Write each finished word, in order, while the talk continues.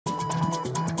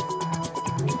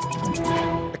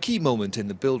key moment in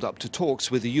the build-up to talks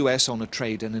with the US on a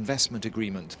trade and investment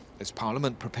agreement. As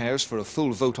Parliament prepares for a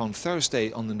full vote on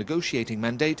Thursday on the negotiating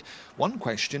mandate, one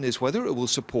question is whether it will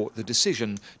support the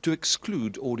decision to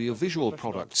exclude audiovisual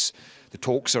products. The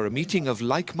talks are a meeting of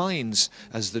like minds,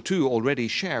 as the two already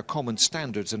share common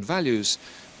standards and values.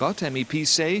 But MEPs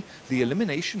say the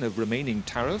elimination of remaining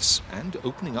tariffs and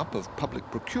opening up of public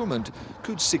procurement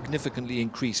could significantly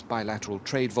increase bilateral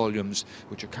trade volumes,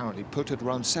 which are currently put at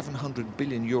around 700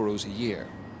 billion euros a year.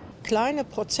 Kleine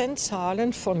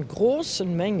Prozentzahlen von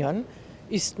großen Mengen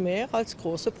ist mehr als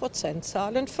große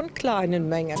Prozentzahlen von kleinen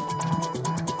Mengen.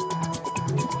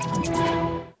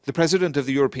 The President of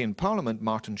the European Parliament,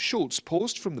 Martin Schulz,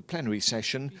 paused from the plenary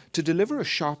session to deliver a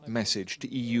sharp message to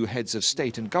EU heads of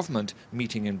state and government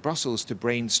meeting in Brussels to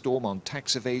brainstorm on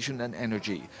tax evasion and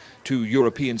energy. Two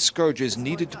European scourges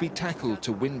needed to be tackled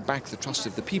to win back the trust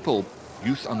of the people: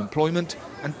 youth unemployment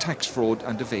and tax fraud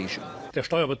and evasion. Der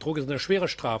Steuerbetrug ist eine schwere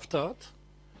Straftat,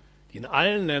 die in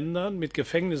allen Ländern mit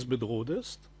Gefängnis bedroht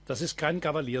ist. Das ist kein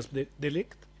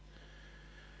Kavaliersdelikt.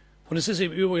 Und es ist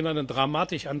im Übrigen ein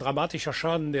dramatischer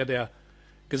Schaden, der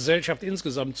Gesellschaft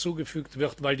insgesamt zugefügt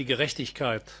wird, weil die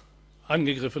Gerechtigkeit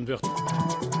angegriffen wird.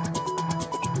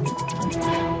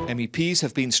 MEPs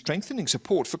have been strengthening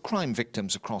support for crime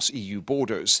victims across EU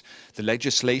borders. The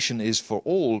legislation is for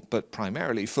all, but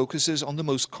primarily focuses on the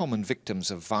most common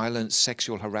victims of violence,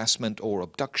 sexual harassment or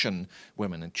abduction,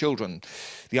 women and children.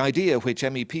 The idea, which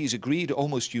MEPs agreed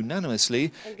almost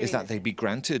unanimously, is that they be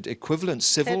granted equivalent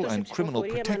civil and criminal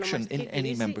protection in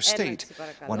any member state.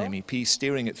 One MEP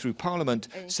steering it through Parliament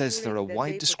says there are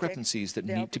wide discrepancies that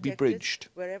need to be bridged.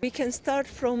 We can start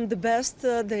from the best.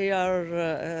 They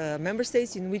are member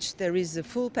states in which there is a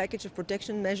full package of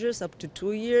protection measures up to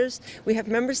 2 years. We have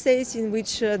member states in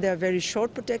which there are very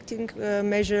short protecting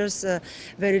measures,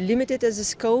 very limited as a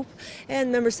scope,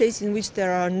 and member states in which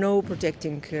there are no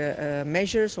protecting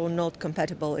measures or not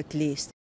compatible at least.